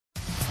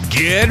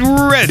Get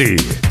ready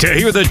to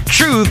hear the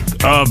truth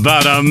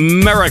about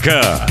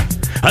America.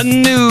 A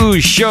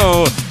news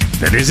show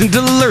that isn't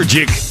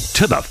allergic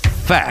to the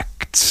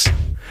facts.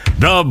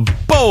 The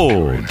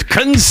Bold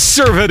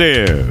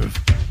Conservative.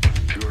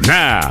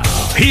 Now,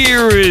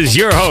 here is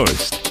your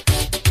host,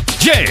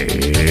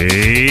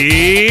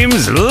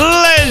 James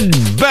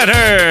Ledbetter.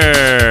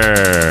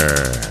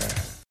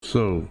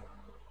 So,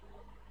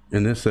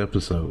 in this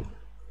episode,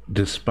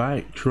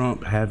 despite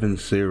Trump having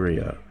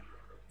Syria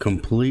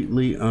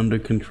completely under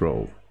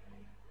control,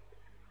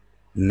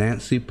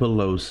 Nancy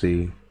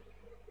Pelosi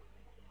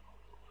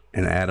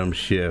and Adam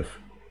Schiff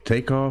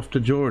take off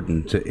to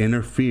Jordan to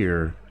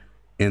interfere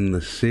in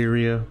the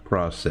Syria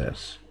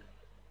process.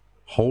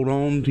 Hold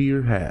on to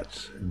your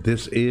hats.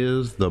 This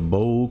is the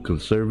Bold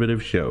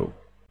Conservative Show.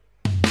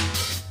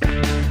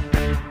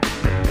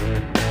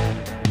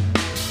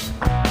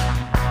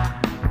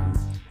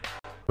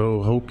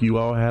 So, hope you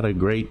all had a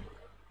great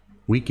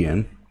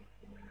weekend.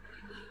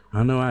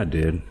 I know I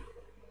did.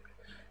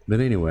 But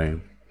anyway,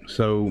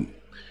 so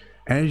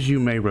as you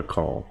may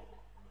recall,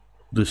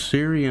 the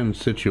Syrian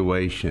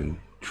situation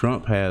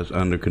Trump has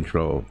under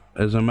control.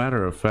 As a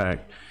matter of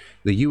fact,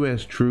 the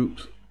U.S.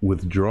 troops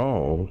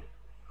withdrawal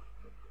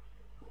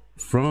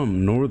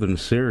from northern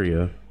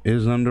Syria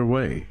is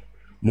underway.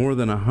 More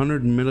than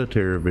 100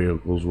 military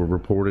vehicles were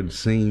reported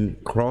seen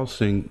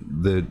crossing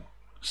the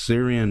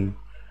Syrian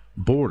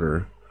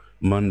border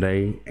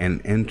Monday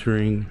and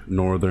entering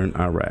northern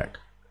Iraq.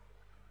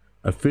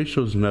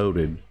 Officials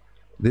noted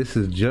this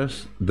is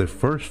just the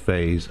first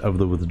phase of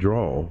the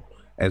withdrawal,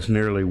 as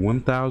nearly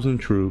 1,000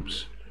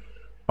 troops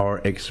are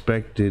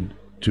expected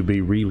to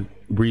be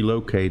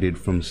relocated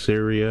from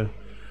Syria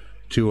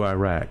to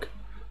Iraq.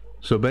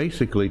 So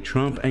basically,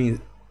 Trump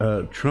isn't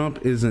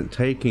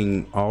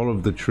taking all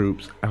of the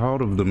troops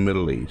out of the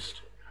Middle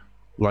East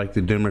like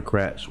the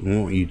Democrats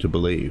want you to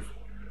believe.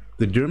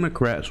 The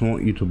Democrats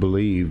want you to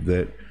believe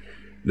that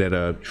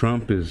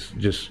Trump is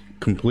just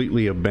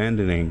completely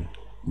abandoning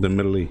the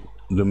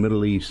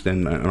Middle East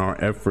and our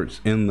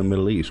efforts in the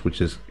Middle East, which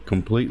is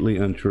completely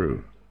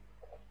untrue.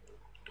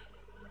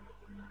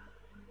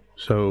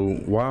 So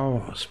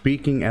while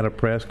speaking at a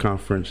press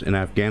conference in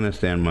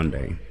Afghanistan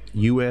Monday,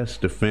 U.S.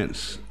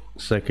 Defense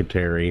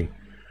Secretary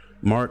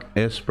Mark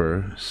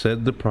Esper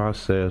said the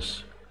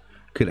process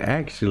could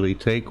actually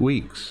take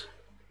weeks.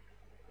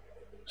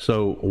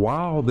 So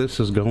while this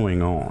is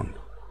going on,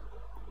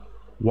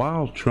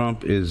 while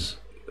Trump is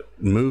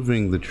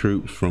moving the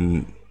troops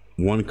from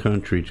one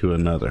country to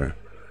another,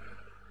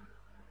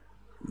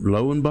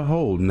 lo and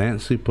behold,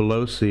 Nancy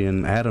Pelosi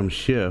and Adam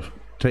Schiff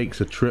takes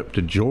a trip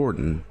to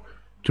Jordan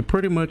to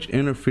pretty much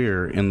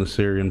interfere in the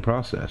Syrian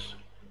process.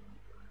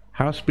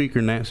 House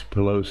Speaker Nancy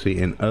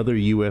Pelosi and other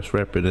U.S.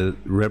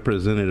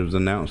 representatives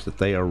announced that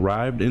they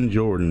arrived in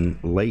Jordan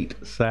late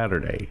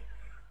Saturday,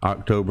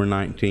 October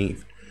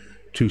 19th,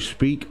 to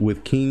speak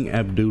with King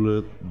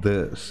Abdullah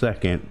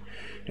II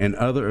and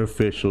other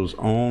officials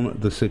on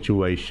the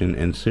situation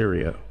in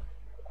Syria.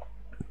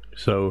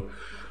 So,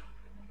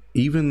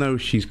 even though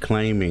she's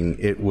claiming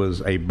it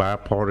was a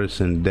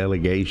bipartisan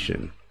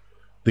delegation,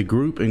 the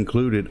group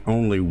included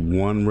only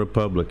one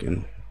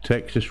Republican,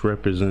 Texas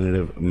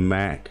Representative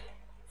Mac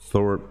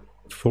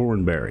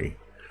Thornberry,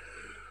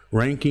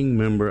 ranking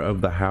member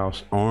of the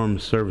House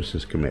Armed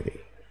Services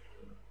Committee.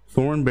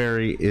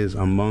 Thornberry is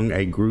among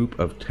a group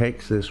of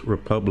Texas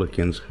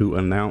Republicans who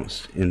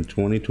announced in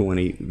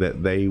 2020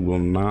 that they will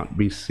not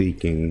be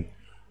seeking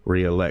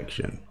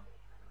re-election.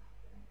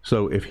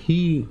 So if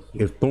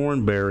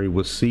Thornberry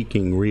was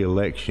seeking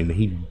re-election,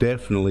 he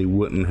definitely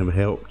wouldn't have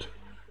helped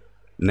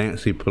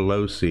Nancy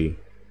Pelosi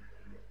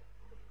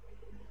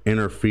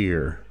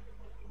interfere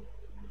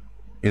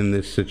in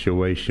this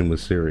situation with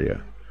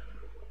Syria.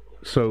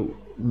 So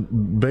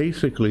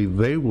basically,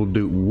 they will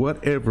do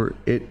whatever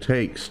it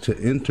takes to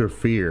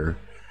interfere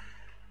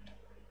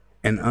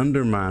and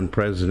undermine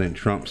President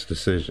Trump's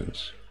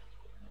decisions.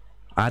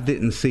 I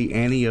didn't see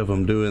any of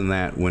them doing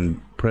that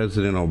when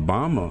President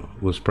Obama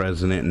was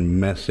president and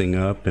messing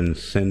up and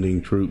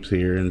sending troops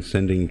here and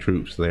sending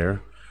troops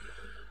there.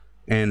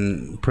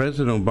 And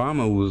President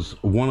Obama was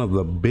one of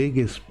the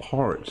biggest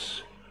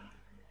parts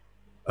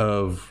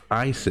of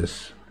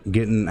ISIS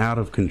getting out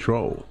of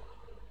control.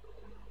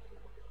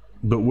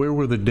 But where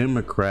were the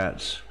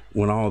Democrats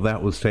when all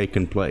that was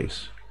taking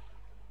place?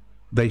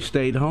 They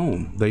stayed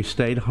home. They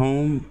stayed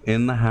home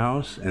in the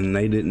House and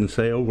they didn't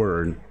say a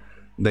word.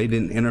 They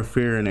didn't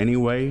interfere in any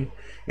way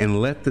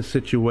and let the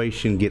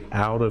situation get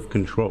out of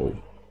control.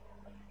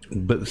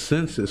 But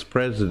since it's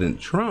President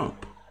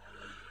Trump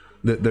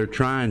that they're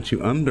trying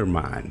to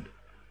undermine,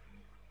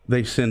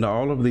 they send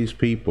all of these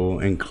people,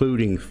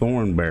 including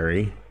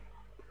Thornberry,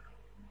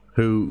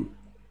 who,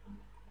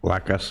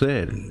 like I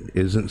said,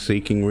 isn't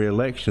seeking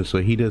re-election,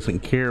 so he doesn't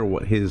care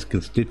what his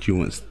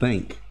constituents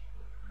think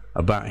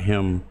about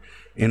him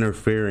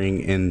interfering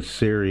in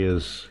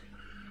Syria's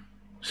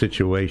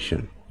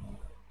situation.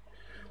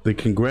 The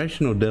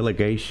congressional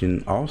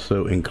delegation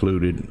also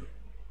included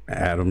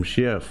Adam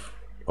Schiff,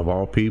 of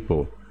all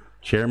people,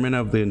 chairman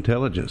of the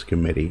Intelligence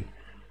Committee,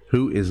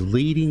 who is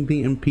leading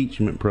the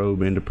impeachment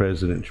probe into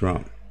President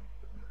Trump.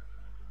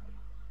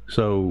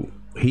 So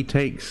he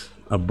takes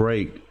a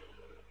break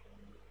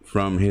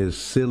from his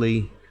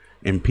silly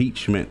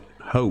impeachment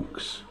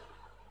hoax,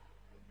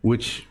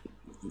 which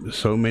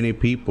so many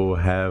people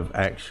have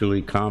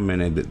actually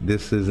commented that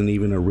this isn't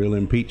even a real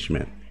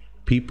impeachment.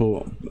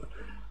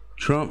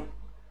 Trump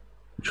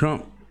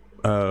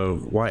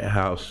White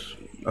House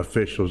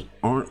officials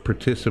aren't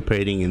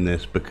participating in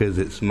this because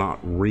it's not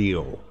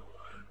real,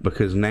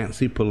 because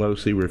Nancy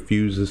Pelosi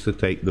refuses to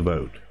take the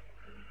vote.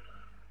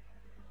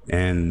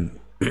 And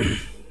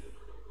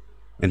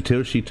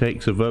until she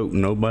takes a vote,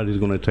 nobody's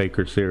going to take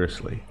her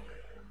seriously.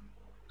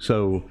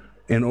 So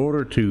in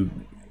order to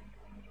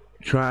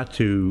try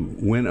to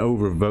win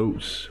over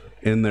votes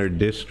in their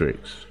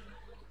districts,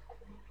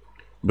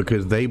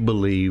 because they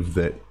believe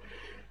that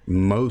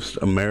most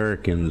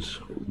Americans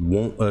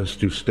want us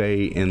to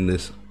stay in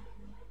this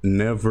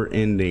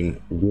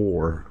never-ending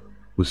war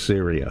with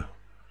Syria.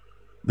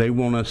 They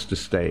want us to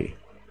stay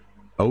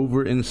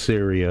over in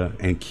Syria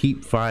and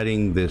keep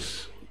fighting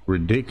this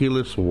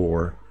ridiculous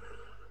war.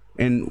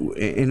 And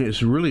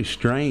it's really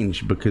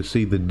strange because,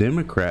 see, the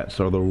Democrats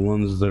are the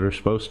ones that are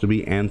supposed to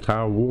be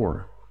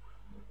anti-war.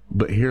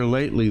 But here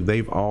lately,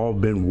 they've all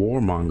been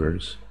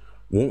warmongers,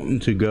 wanting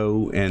to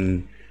go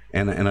and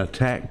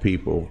attack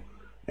people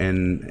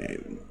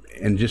and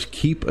just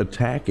keep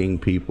attacking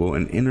people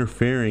and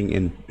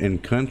interfering in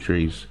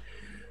countries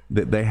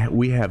that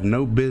we have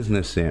no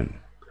business in.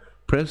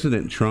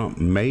 President Trump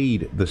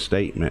made the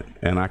statement,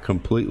 and I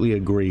completely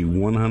agree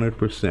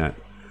 100%,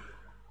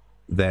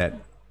 that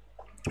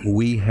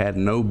we had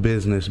no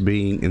business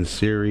being in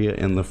Syria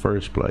in the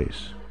first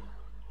place.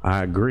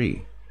 I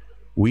agree.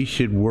 We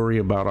should worry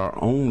about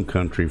our own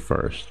country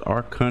first.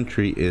 Our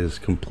country is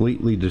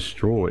completely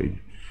destroyed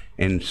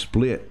and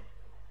split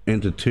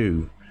into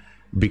two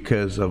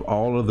because of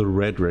all of the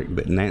rhetoric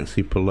that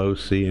Nancy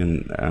Pelosi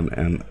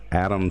and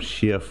Adam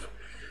Schiff,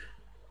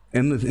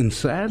 and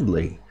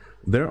sadly,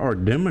 there are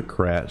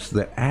Democrats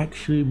that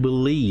actually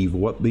believe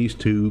what these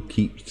two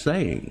keep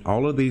saying.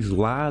 All of these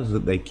lies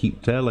that they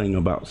keep telling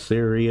about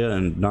Syria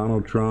and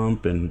Donald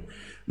Trump and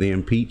the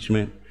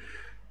impeachment,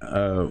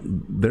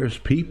 there's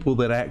people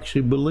that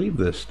actually believe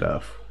this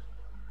stuff.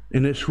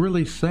 And it's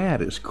really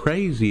sad. It's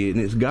crazy. And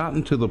it's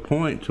gotten to the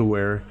point to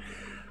where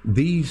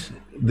these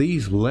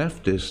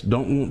leftists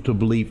don't want to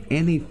believe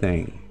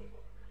anything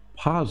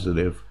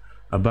positive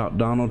about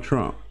Donald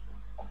Trump.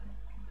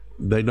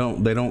 They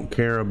don't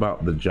care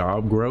about the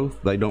job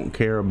growth. They don't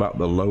care about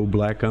the low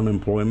black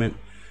unemployment.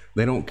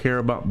 They don't care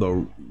about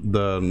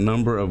the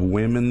number of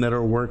women that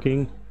are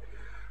working.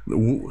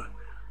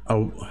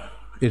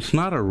 It's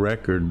not a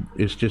record.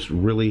 It's just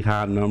really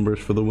high numbers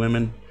for the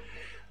women.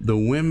 The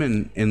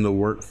women in the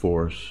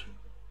workforce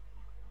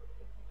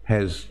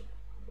has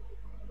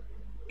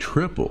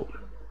tripled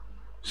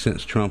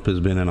since Trump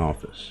has been in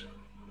office.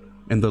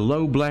 And the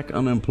low black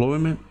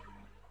unemployment,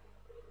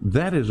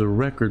 that is a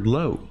record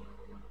low.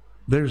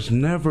 There's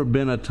never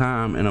been a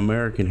time in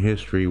American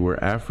history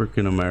where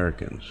African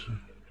Americans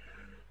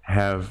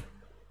have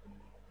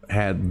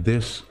had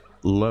this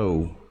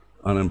low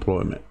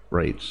unemployment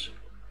rates.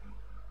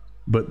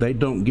 But they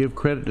don't give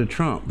credit to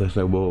Trump. They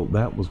say, well,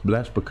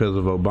 that's because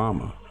of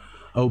Obama.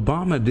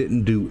 Obama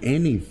didn't do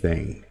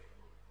anything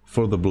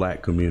for the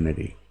black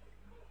community.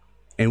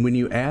 And when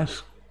you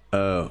ask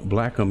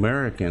black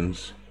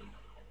Americans,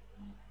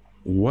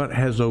 what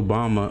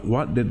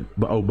did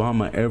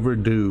Obama ever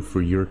do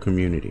for your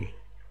community?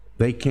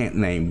 They can't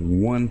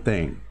name one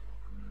thing.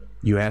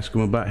 You ask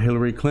them about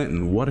Hillary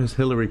Clinton. What has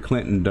Hillary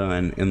Clinton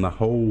done in the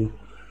whole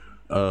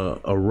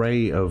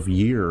array of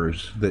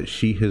years that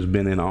she has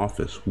been in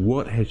office?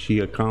 What has she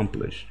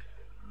accomplished?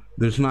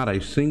 There's not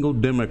a single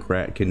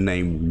Democrat can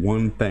name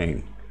one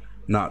thing.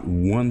 Not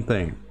one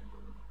thing.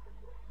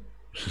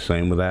 It's the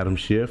same with Adam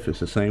Schiff. It's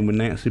the same with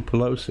Nancy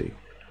Pelosi.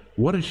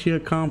 What has she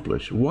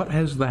accomplished? What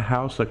has the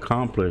House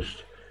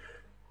accomplished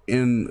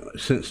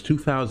since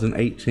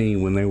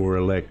 2018 when they were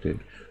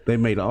elected? They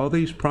made all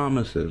these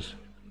promises,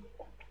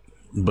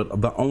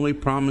 but the only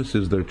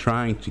promises they're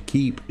trying to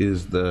keep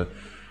is the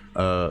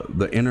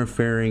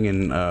interfering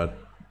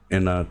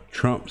in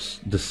Trump's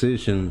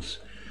decisions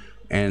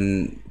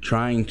and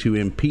trying to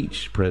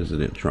impeach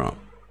President Trump.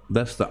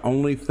 That's the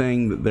only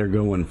thing that they're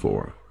going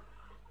for.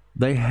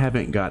 They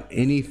haven't got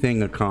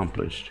anything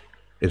accomplished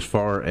as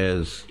far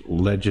as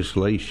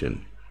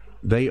legislation.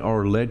 They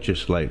are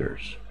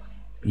legislators,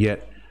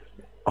 yet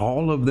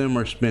all of them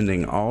are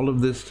spending all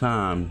of this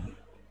time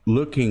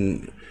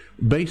looking.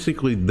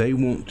 Basically, they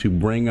want to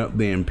bring up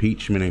the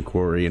impeachment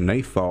inquiry, and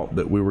they thought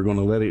that we were going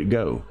to let it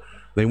go.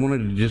 They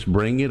wanted to just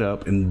bring it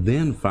up and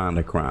then find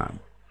a crime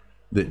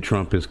that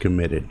Trump has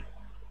committed.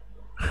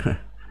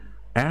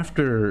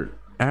 After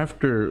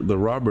the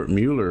Robert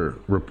Mueller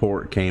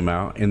report came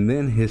out and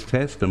then his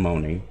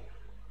testimony,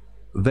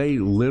 they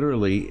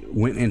literally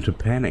went into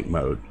panic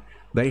mode.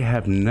 They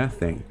have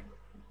nothing.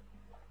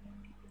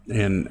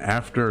 And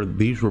after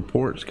these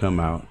reports come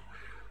out,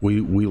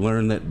 we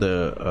learned that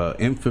the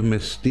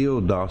infamous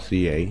Steele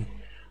dossier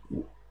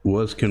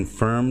was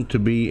confirmed to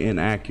be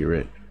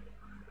inaccurate.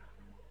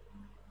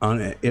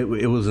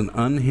 It was an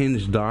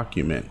unhinged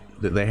document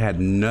that they had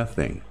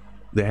nothing.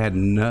 They had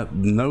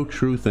no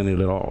truth in it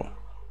at all.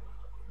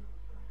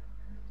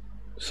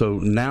 So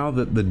now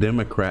that the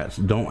Democrats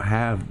don't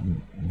have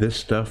this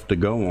stuff to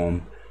go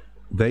on,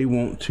 they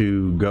want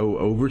to go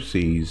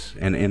overseas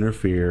and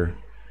interfere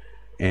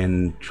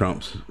in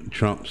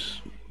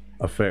Trump's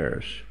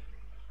affairs.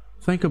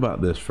 Think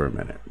about this for a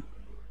minute.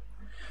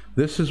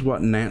 This is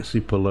what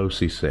Nancy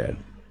Pelosi said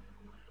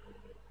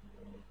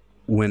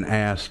when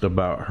asked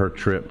about her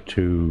trip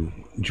to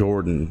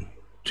Jordan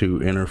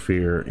to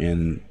interfere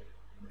in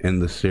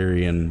the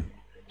Syrian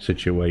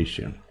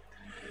situation.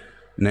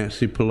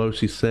 Nancy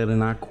Pelosi said,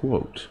 and I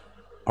quote,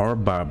 "Our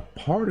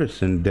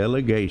bipartisan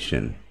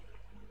delegation,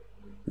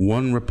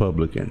 one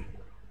Republican,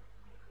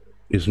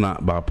 is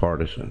not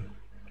bipartisan.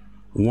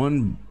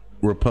 One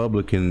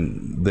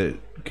Republican that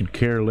could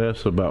care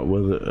less about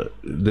whether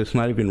that's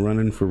not even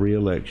running for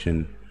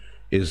re-election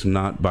is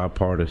not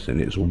bipartisan.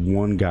 It's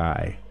one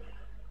guy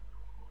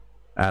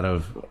out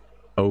of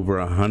over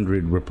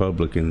 100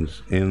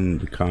 Republicans in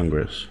the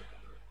Congress."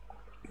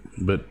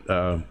 But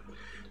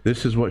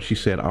this is what she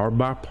said: "Our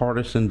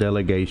bipartisan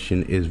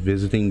delegation is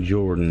visiting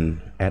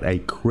Jordan at a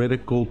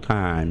critical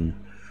time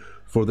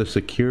for the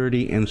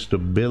security and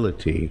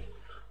stability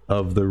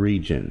of the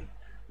region,"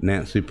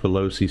 Nancy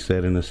Pelosi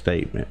said in a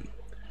statement.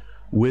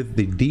 "With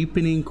the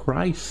deepening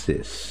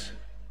crisis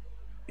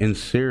in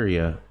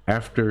Syria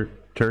after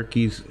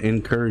Turkey's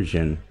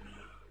incursion,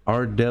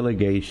 our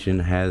delegation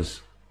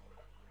has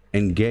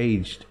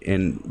engaged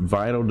in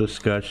vital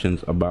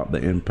discussions about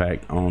the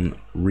impact on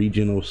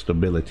regional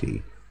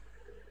stability,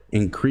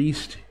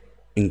 increased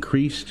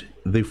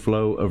the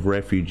flow of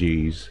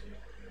refugees,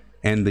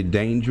 and the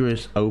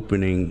dangerous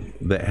opening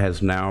that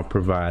has now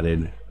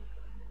provided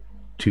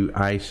to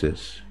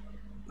ISIS,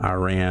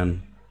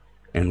 Iran,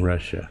 and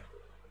Russia."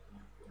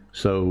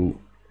 So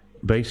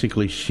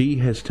basically, she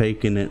has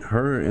taken it,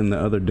 her and the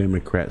other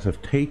Democrats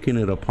have taken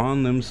it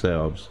upon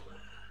themselves.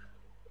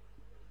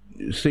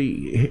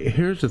 See,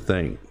 here's the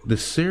thing. The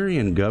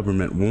Syrian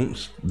government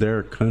wants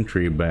their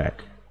country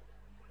back.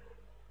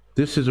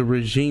 This is a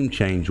regime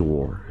change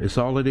war. It's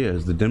all it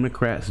is. The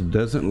Democrats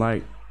doesn't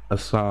like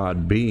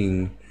Assad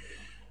being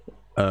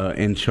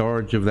in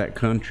charge of that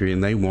country,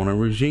 and they want a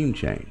regime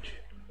change.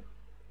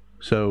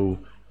 So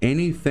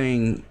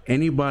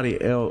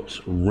anybody else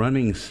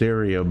running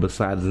Syria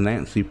besides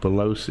Nancy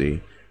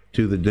Pelosi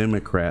to the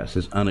Democrats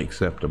is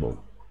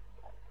unacceptable.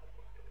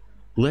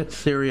 Let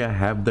Syria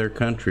have their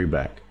country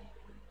back.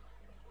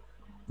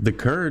 The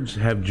Kurds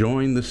have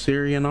joined the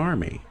Syrian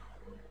army,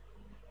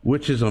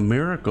 which is a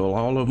miracle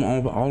all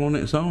on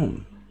its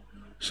own.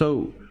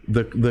 So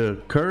the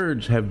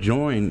Kurds have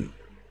joined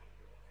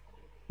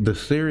the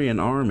Syrian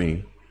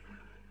army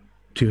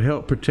to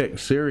help protect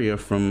Syria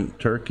from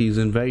Turkey's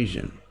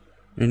invasion.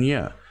 And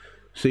yeah,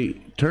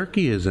 see,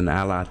 Turkey is an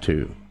ally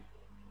too.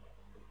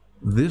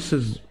 This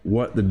is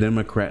what the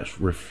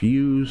Democrats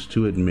refuse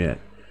to admit.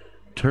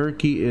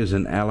 Turkey is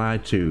an ally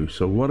too.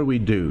 So what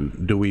do?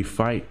 Do we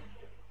fight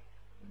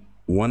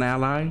one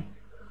ally?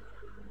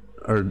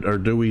 Or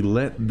do we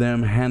let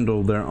them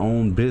handle their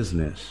own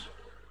business?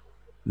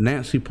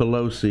 Nancy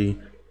Pelosi,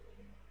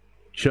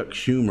 Chuck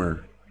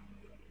Schumer,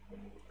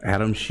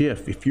 Adam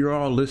Schiff, if you're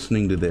all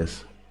listening to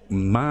this,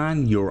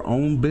 mind your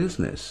own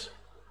business.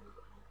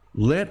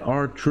 Let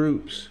our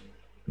troops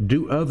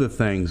do other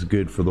things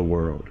good for the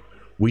world.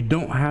 We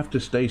don't have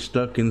to stay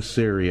stuck in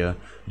Syria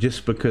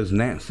just because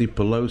Nancy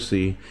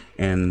Pelosi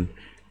and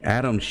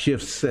Adam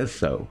Schiff says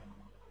so.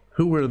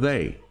 Who are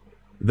they?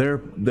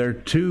 They're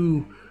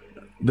two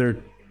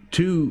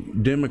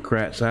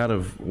Democrats out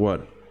of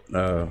what,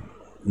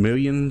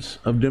 millions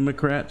of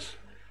Democrats.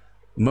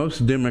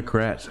 Most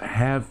Democrats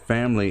have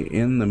family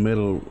in the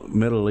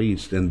Middle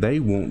East, and they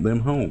want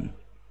them home.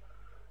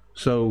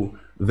 So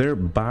their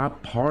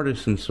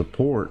bipartisan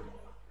support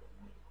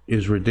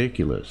is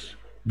ridiculous.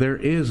 There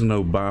is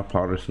no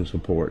bipartisan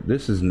support.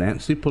 This is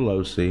Nancy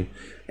Pelosi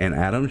and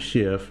Adam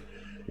Schiff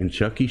and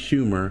Chucky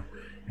Schumer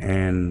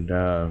and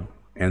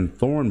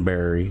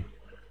Thornberry.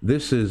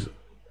 This is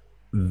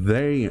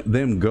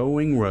them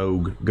going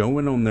rogue,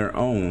 going on their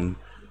own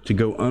to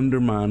go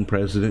undermine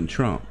President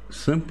Trump,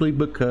 simply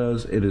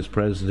because it is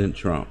President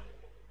Trump.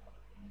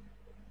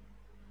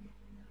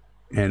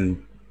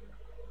 And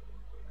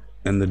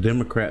the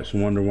Democrats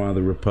wonder why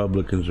the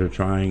Republicans are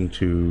trying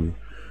to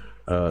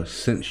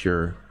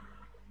censure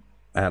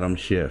Adam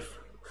Schiff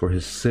for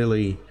his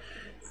silly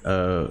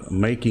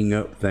making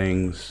up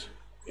things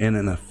in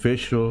an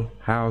official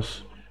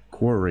House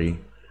query,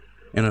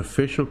 an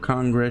official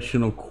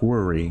congressional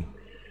query.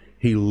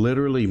 He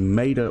literally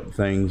made up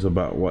things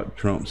about what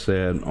Trump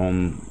said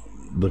on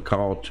the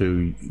call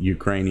to the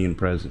Ukrainian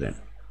president.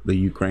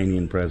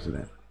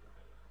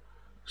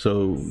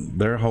 So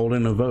they're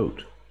holding a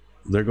vote.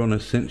 They're going to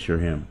censure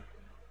him.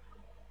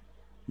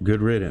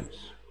 Good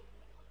riddance.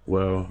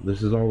 Well,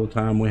 this is all the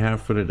time we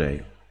have for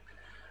today.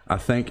 I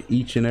thank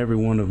each and every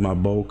one of my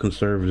bold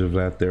conservatives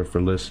out there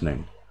for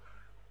listening.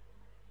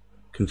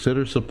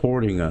 consider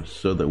supporting us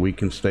so that we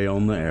can stay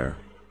on the air.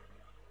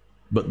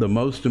 But the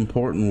most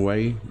important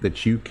way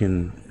that you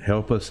can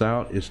help us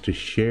out is to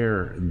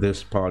share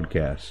this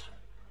podcast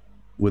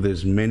with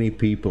as many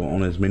people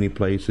on as many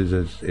places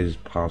as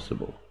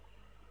possible.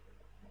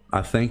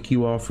 I thank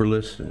you all for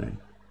listening.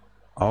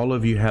 All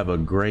of you have a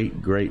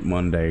great, great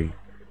Monday,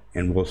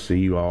 and we'll see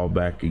you all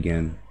back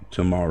again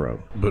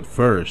tomorrow. But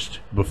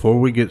first,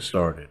 before we get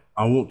started,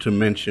 I want to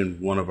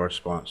mention one of our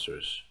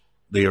sponsors,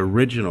 the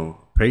original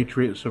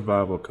Patriot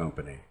Survival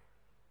Company.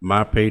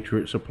 My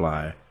Patriot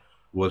Supply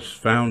was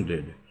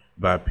founded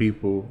by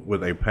people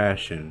with a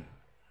passion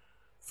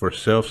for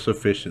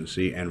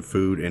self-sufficiency and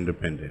food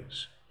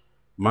independence.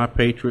 My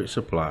Patriot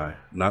Supply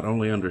not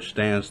only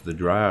understands the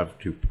drive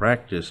to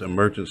practice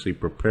emergency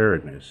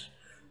preparedness,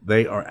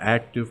 they are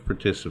active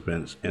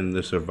participants in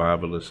the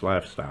survivalist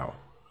lifestyle.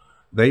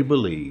 They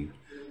believe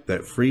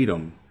that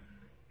freedom,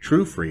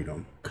 true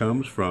freedom,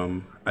 comes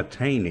from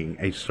attaining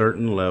a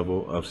certain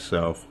level of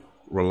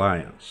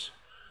self-reliance.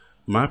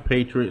 My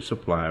Patriot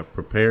Supply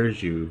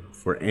prepares you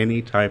for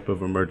any type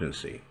of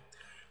emergency.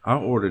 I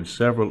ordered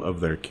several of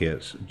their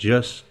kits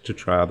just to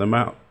try them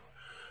out.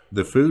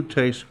 The food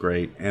tastes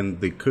great,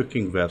 and the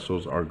cooking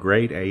vessels are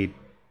grade A,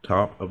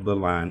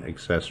 top-of-the-line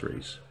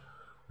accessories.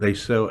 They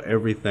sell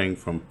everything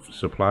from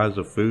supplies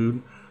of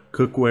food,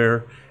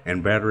 cookware,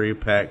 and battery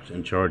packs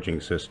and charging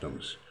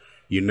systems.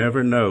 You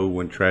never know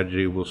when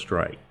tragedy will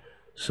strike,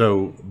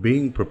 so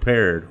being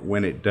prepared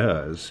when it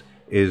does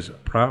is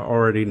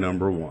priority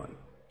number one.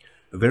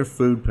 Their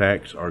food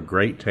packs are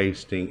great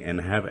tasting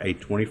and have a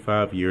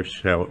 25-year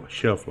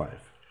shelf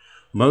life.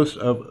 Most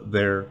of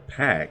their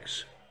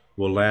packs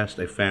will last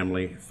a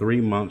family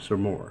 3 months or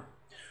more.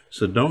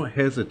 So don't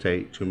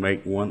hesitate to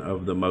make one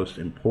of the most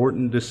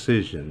important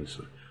decisions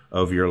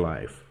of your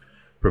life.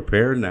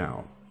 Prepare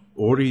now.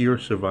 Order your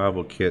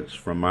survival kits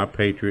from My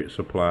Patriot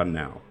Supply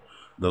now.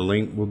 The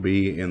link will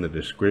be in the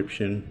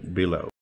description below.